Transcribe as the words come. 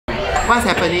What's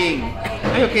happening?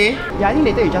 Are you okay? Yeah, I think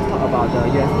later you just talk about the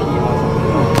USP or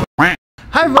something.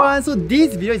 Hi everyone, so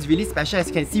this video is really special. As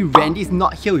you can see, Randy is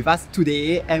not here with us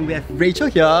today and we have Rachel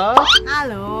here.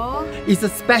 Hello. It's a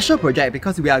special project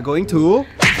because we are going to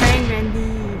prank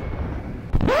Randy.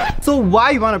 So why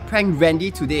you want to prank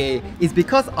Randy today is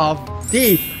because of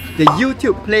this, the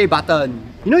YouTube play button.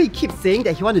 You know, he keeps saying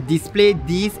that he wants to display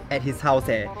this at his house.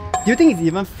 Do you think it's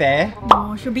even fair?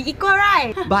 No, should be equal,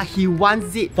 right? But he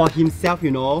wants it for himself, you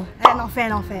know. Not fair,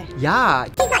 not fair. Yeah.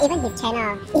 It's not even his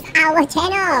channel, it's our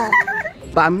channel.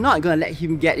 But I'm not gonna let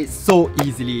him get it so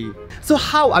easily. So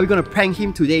how are we gonna prank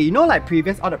him today? You know, like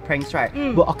previous all the pranks, right,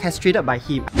 were orchestrated by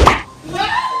him.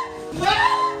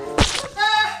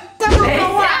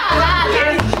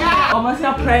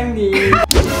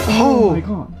 Oh my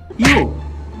god. You!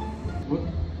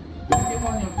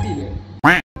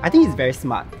 I think he's very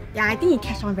smart. Yeah, I think he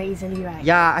catch on very easily, right?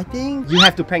 Yeah, I think you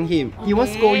have to prank him. He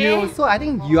won't scold you, so I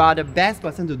think you are the best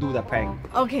person to do the prank.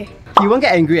 Okay. He won't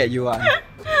get angry at you.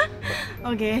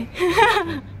 Okay.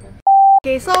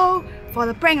 Okay, so for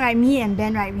the prank, right, me and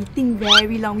Ben, right, we think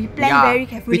very long. We plan very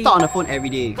carefully. We talk on the phone every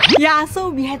day. Yeah, so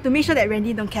we had to make sure that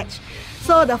Randy don't catch.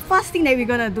 So the first thing that we're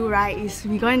gonna do, right, is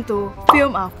we're going to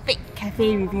film a fake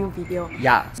cafe review video.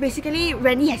 Yeah. So basically,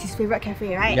 Randy has his favorite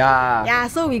cafe, right? Yeah. Yeah,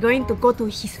 so we're going to go to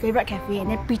his favorite cafe and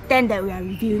then pretend that we are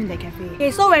reviewing the cafe. Okay,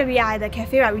 so when we are at the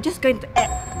cafe, right, we're just going to add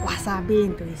wasabi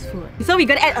into his food. So we're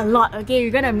gonna add a lot, okay?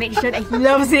 We're gonna make sure that he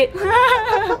loves it.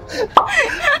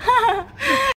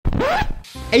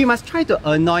 And you must try to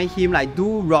annoy him, like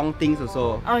do wrong things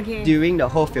also. Okay. During the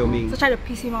whole filming. So try to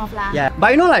piss him off lah. Yeah,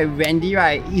 but you know, like Randy,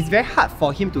 right, it's very hard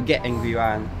for him to get angry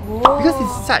one. Because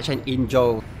he's such an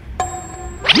angel.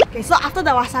 Okay, so after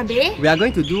the wasabi, we are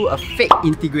going to do a fake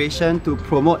integration to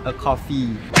promote a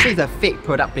coffee. So it's a fake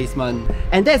product placement.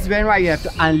 And that's when, right, you have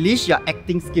to unleash your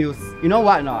acting skills. You know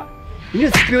what or not? You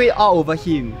need to spill it all over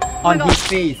him. On his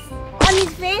face. On his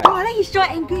face? Oh, then he's so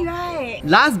angry, right?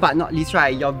 Last but not least,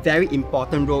 right, your very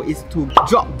important role is to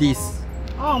drop this.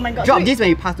 Oh my god. Drop this when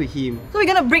you pass to him. So we're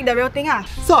gonna break the real thing, ah?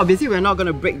 So obviously we're not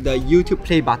gonna break the YouTube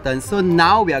play button. So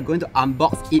now we are going to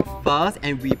unbox it first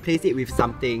and replace it with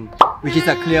something, which is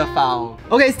a clear file.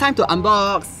 Okay, it's time to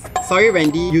unbox. Sorry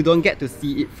Randy, you don't get to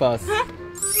see it first. Oh,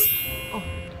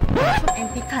 so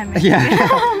anti-climax.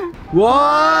 Yeah.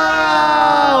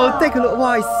 Wow! Take a look.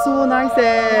 Wow, it's so nice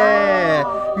eh.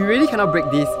 We really cannot break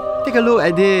this. Take a look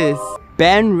at this.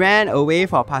 Ben ran away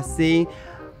for passing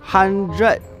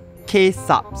 100k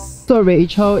subs. So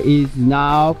Rachel is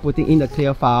now putting in the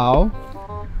clear file.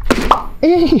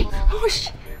 Hey! Oh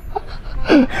shit!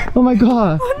 Oh my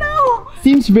god! Oh no!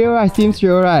 Seems real, right? Seems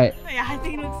real, right? Yeah, I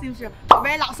think it seems real.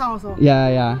 Very loud sound also.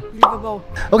 Yeah. Believable.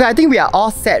 Okay, I think we are all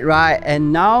set, right?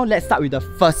 And now let's start with the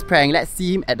first prank. Let's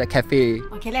see him at the cafe.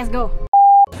 Okay, let's go.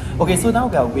 Okay, so now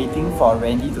we are waiting for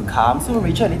Randy to come. So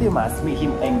Rachel, later you must make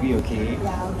him angry, okay?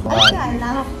 Yeah, okay. I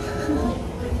laugh.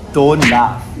 Don't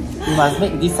laugh. You must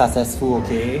make this successful,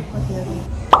 okay? Okay.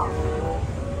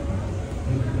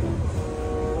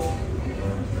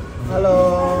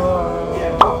 Hello.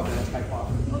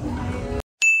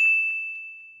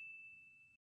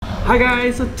 Hi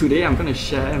guys, so today I'm gonna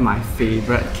share my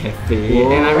favorite cafe.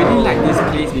 And I really like this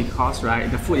place because, right,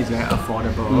 the food is very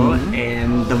affordable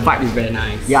and the vibe is very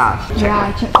nice. Yeah.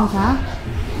 I check first, ah.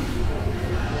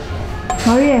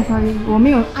 Sorry, 我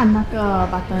没有按那个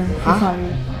button.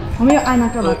 Sorry. 我没有按那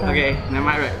个 button. Okay, never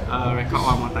mind, record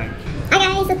one more time. Hi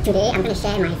guys, so today I'm going to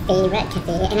share my favorite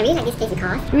cafe and I really like this place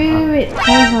because... Wait.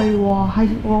 Sorry, 我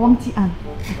忘记按.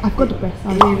 I've got to press.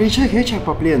 Sorry. Hey Rachel, can you check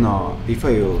properly or not? Before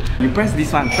you... You press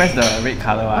this one, press the red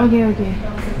color one. Okay.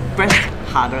 Press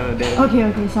harder then.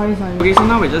 Okay, sorry. Okay, so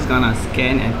now we're just gonna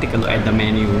scan and take a look at the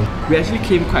menu. We actually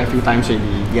came quite a few times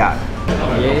already. Yeah.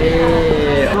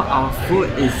 Yeah. So our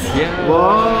food is here.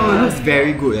 Wow, it looks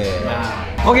very good eh.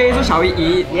 Yeah. Okay, so shall we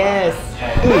eat? Yes.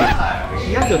 Hey,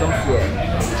 你要有东西耶。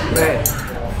对。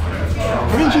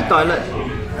I think 去 toilet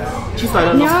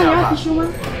弄掉吧。tissue 吗？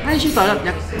那你去 toilet，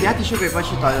你要 tissue paper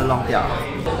去 toilet 弄掉。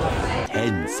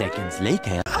 10 seconds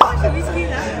later. Should we scream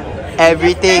that?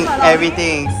 Everything.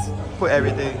 Put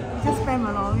everything. Just spam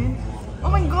along. Oh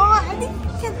my god, I think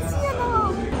you can see it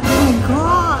now. Oh my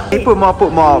god. Hey, put more.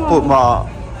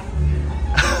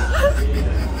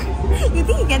 You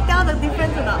think you can tell the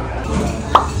difference or not?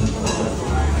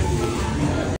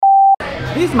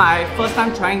 This is my first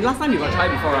time trying. Last time you got tried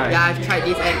before, right? Yeah, I've tried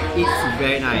this and it's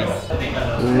very nice.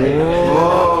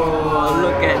 Whoa,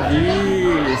 look at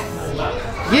this.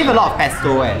 Give a lot of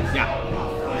pesto eh. Yeah.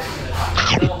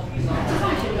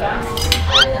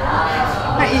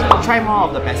 Try more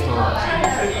of the pesto.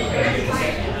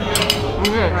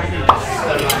 Okay.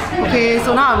 Okay,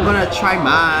 so now I'm gonna try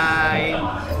mine.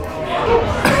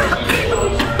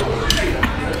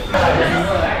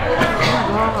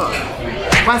 Oh,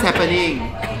 what's happening?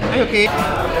 Are you okay?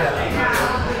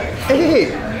 Hey!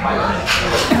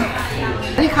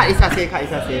 Hey, cut 一下先, cut 一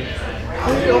下先.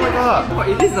 Oh my god! What,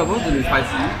 is this supposed to be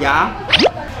spicy? Yeah?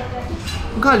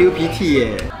 我看到流鼻涕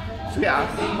耶. Should we ask?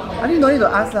 I didn't need to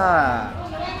ask lah.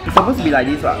 It's supposed to be like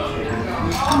this, right?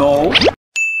 No.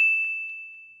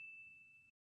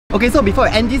 Okay, so before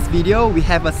we end this video, we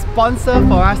have a sponsor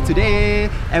for us today,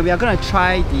 and we are gonna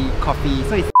try the coffee.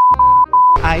 So it's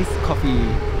iced coffee.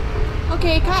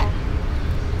 Okay, cut.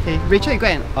 Okay, Rachel, you go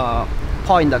and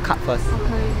pour in the cup first.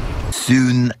 Okay.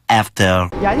 Soon after.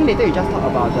 Yeah, I think later you just talk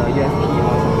about the USP or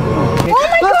something. Okay. Oh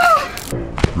my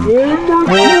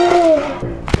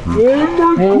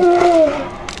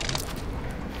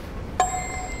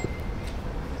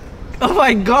god! Oh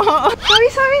my god! Sorry.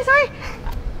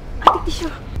 I take tissue.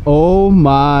 Oh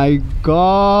my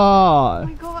god! Oh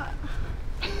my god.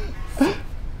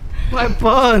 What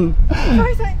happened?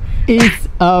 Sorry. It's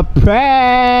a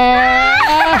prank!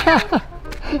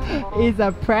 It's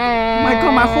a prank! My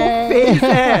god, my whole face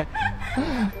eh!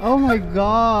 Oh my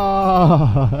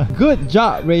god! Good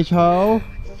job, Rachel!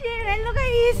 Shit, man, look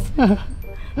at this.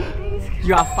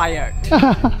 You are fired.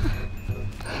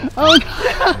 Oh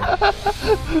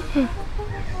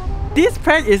This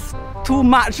prank is too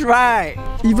much, right?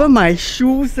 Even my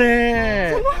shoes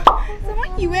eh!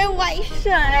 Someone, you wear white shirt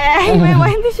eh? You wear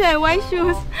white t-shirt and white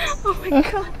shoes. Oh my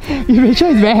god. Rachel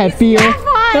is very happy. It's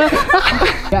fun.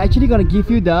 We're actually gonna give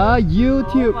you the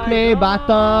YouTube play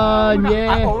button. I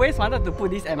Yeah. always wanted to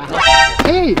put this at my house.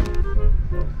 Hey! Hey,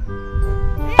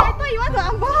 I thought you want to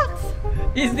unbox.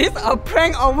 Is this a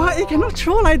prank or what? You cannot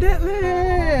throw like that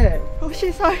leh! Oh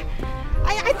shit, sorry.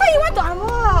 I thought you want to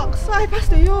unbox, so I passed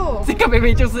to you. 这个明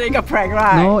明就是一个 prank,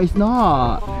 right? No, it's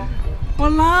not.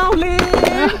 Walao leh!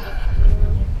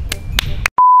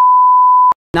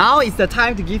 Now it's the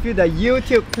time to give you the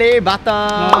YouTube play button.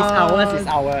 No, it's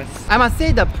ours. I must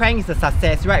say the prank is a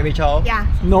success, right, Rachel? Yeah.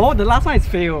 No, the last one is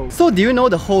fail. So do you know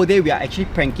the whole day we are actually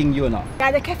pranking you or not?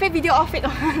 Yeah, the cafe video all fake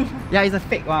one. Yeah, it's a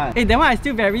fake one. Hey, that one I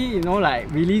still very, you know,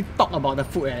 like really talk about the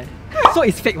food eh. So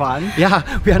it's fake one. Yeah,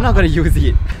 we are not gonna use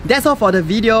it. That's all for the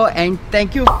video, and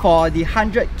thank you for the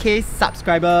 100k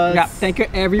subscribers. Yeah, thank you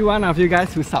every one of you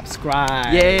guys who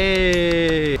subscribe.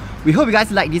 Yay! We hope you guys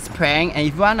like this prank, and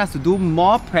if you want us to do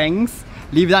more pranks,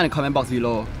 leave it down in the comment box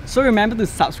below. So remember to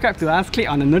subscribe to us, click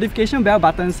on the notification bell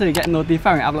button so you get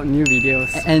notified when we upload new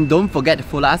videos. And don't forget to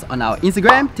follow us on our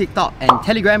Instagram, TikTok, and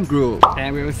Telegram group.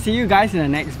 And we will see you guys in the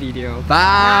next video.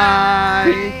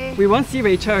 Bye! We won't see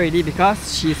Rachel already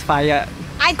because she's fired.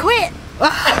 I quit.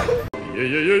 Yeah,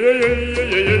 yeah, yeah, yeah, yeah,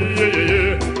 yeah, yeah, yeah, yeah.